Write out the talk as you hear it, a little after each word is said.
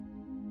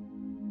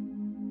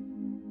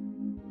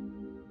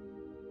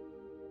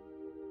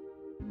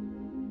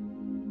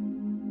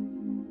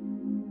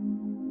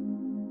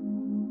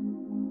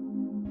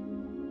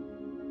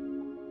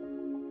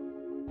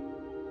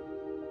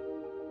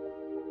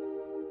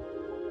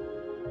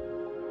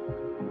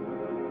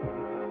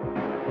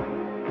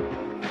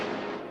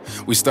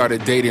We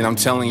started dating, I'm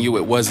telling you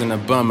it wasn't a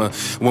bummer.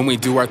 When we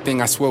do our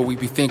thing, I swear we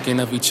be thinking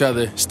of each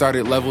other.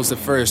 Started levels at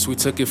first, we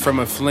took it from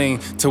a fling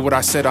to what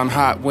I said on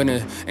hot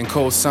winter and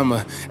cold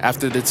summer.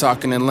 After the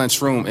talking in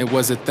lunchroom, it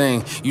was a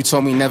thing. You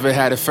told me never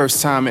had a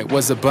first time, it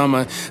was a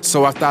bummer.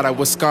 So I thought I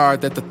was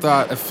scarred that the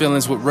thought of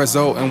feelings would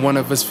result in one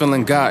of us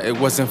feeling God. It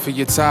wasn't for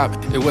your top,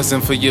 it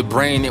wasn't for your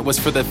brain. It was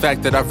for the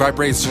fact that our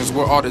vibrations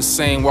were all the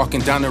same.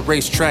 Walking down the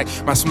racetrack,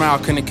 my smile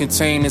couldn't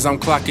contain as I'm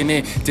clocking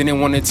in. Didn't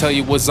want to tell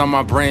you what's on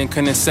my brain,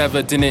 couldn't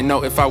sever. Didn't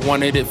know if I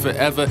wanted it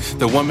forever.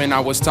 The woman I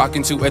was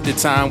talking to at the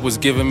time was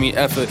giving me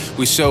effort.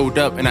 We showed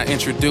up and I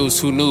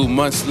introduced. Who knew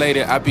months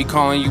later I'd be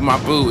calling you my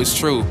boo? It's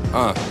true,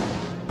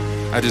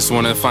 I just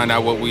want to find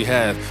out what we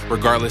have,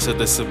 regardless of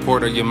the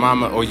support of your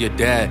mama or your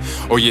dad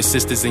or your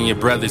sisters and your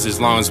brothers.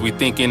 As long as we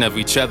thinking of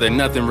each other,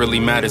 nothing really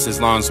matters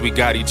as long as we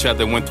got each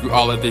other. Went through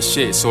all of this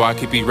shit so I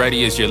could be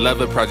ready as your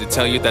lover. Proud to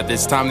tell you that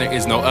this time there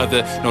is no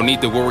other. No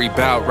need to worry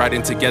about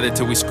riding together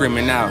till we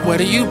screaming out. What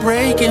are you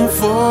breaking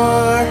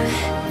for?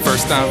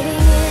 First time,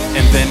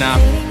 and then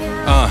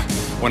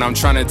when I'm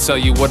trying to tell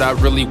you what I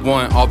really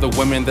want. All the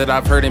women that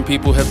I've heard and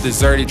people have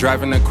deserted,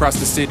 driving across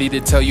the city to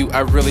tell you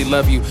I really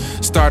love you.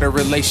 Start a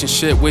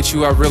relationship with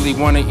you, I really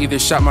want to. Either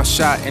shot my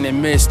shot and it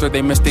missed, or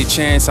they missed their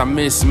chance, I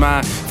missed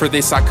mine. For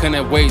this I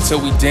couldn't wait till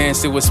we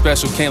danced, it was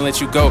special, can't let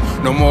you go.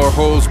 No more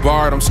holes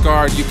barred, I'm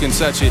scarred, you can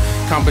touch it.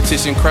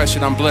 Competition crush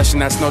it, I'm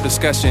blushing, that's no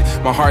discussion.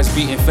 My heart's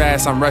beating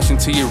fast, I'm rushing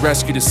to your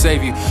rescue to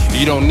save you.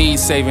 You don't need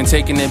saving,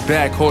 taking it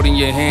back, holding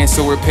your hand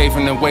so we're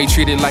paving the way.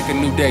 Treated like a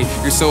new day,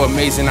 you're so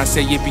amazing, I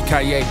say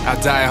yippee-ki-yay.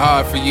 I'll die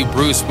hard for you,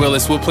 Bruce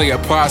Willis. We'll play a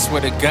part, swear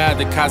to God,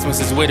 the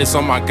cosmos is with us.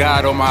 Oh my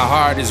God, oh my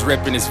heart is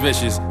ripping, it's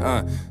vicious.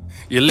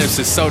 Your lips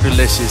are so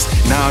delicious.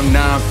 Nom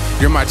nom,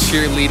 you're my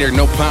cheerleader.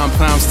 No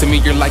pom-poms to me,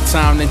 you're like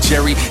Tom and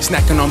Jerry.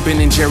 Snacking on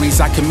Ben and Jerry's,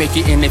 I can make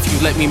it in if you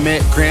let me.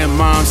 Met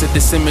grandmoms at the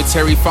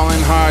cemetery,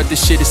 falling hard,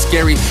 this shit is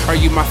scary. Are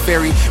you my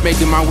fairy,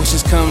 making my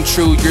wishes come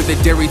true? You're the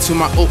dairy to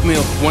my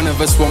oatmeal. One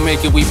of us won't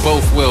make it, we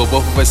both will.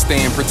 Both of us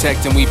stay and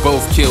protect and we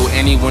both kill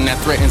anyone that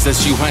threatens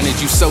us. You hunted,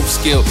 you so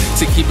skilled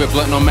to keep it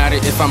blunt, no matter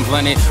if I'm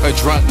blunted or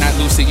drunk, not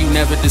lucid. You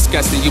never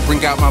discuss it, you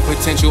bring out my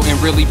potential. And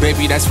really,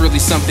 baby, that's really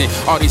something.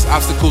 All these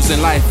obstacles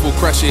in life will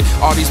crush it.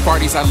 All these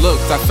parties I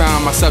looked, I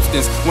found my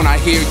substance. When I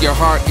hear your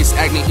heart, it's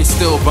agony, it's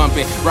still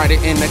bumping. Ride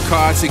it in the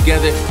car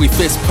together, we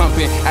fist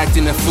pumping.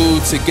 Acting the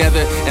food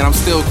together, and I'm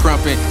still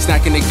crumping.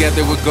 Snacking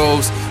together with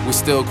goals, we're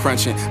still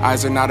crunching.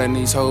 Eyes are not on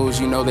these hoes,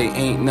 you know they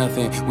ain't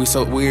nothing. We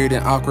so weird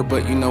and awkward,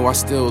 but you know I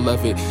still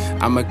love it.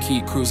 I'ma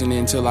keep cruising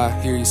until I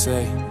hear you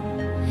say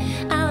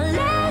I'll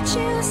let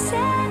you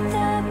set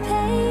the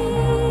pace.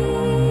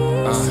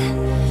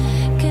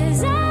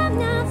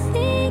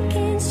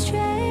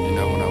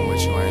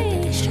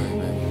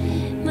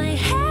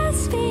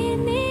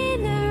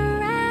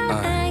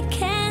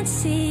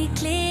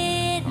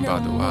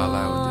 About to wild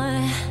out with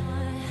it.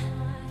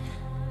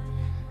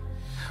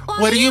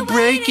 What are you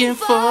breaking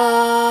for?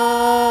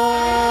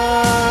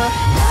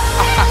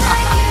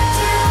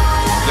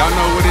 Y'all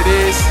know what it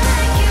is?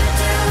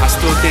 I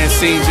still can't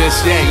sing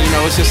just yet, you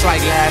know, it's just like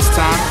last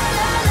time.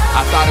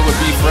 I thought it would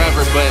be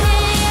forever, but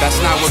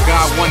that's not what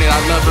God wanted. I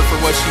love her for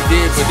what she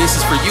did, but this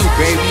is for you,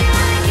 baby.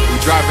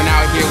 We driving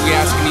out here, we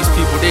asking these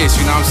people this,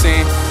 you know what I'm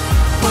saying?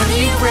 What are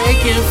you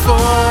breaking for?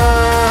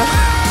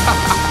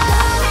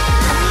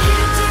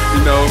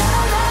 You know,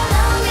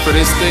 for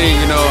this thing,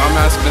 you know, I'm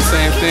asking the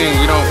same thing.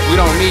 We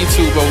don't need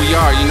to, but we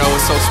are, you know,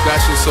 it's so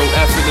special, so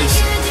effortless.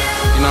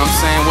 You know what I'm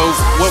saying?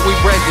 What we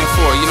breaking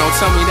for, you know,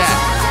 tell me that.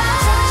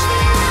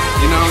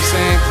 You know what I'm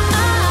saying?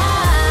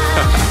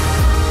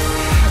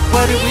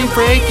 What are we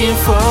breaking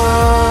for?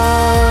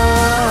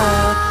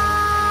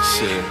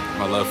 Shit,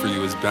 my love for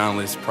you is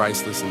boundless,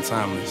 priceless, and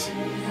timeless. You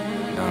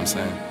know what I'm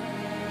saying?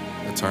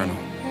 Eternal.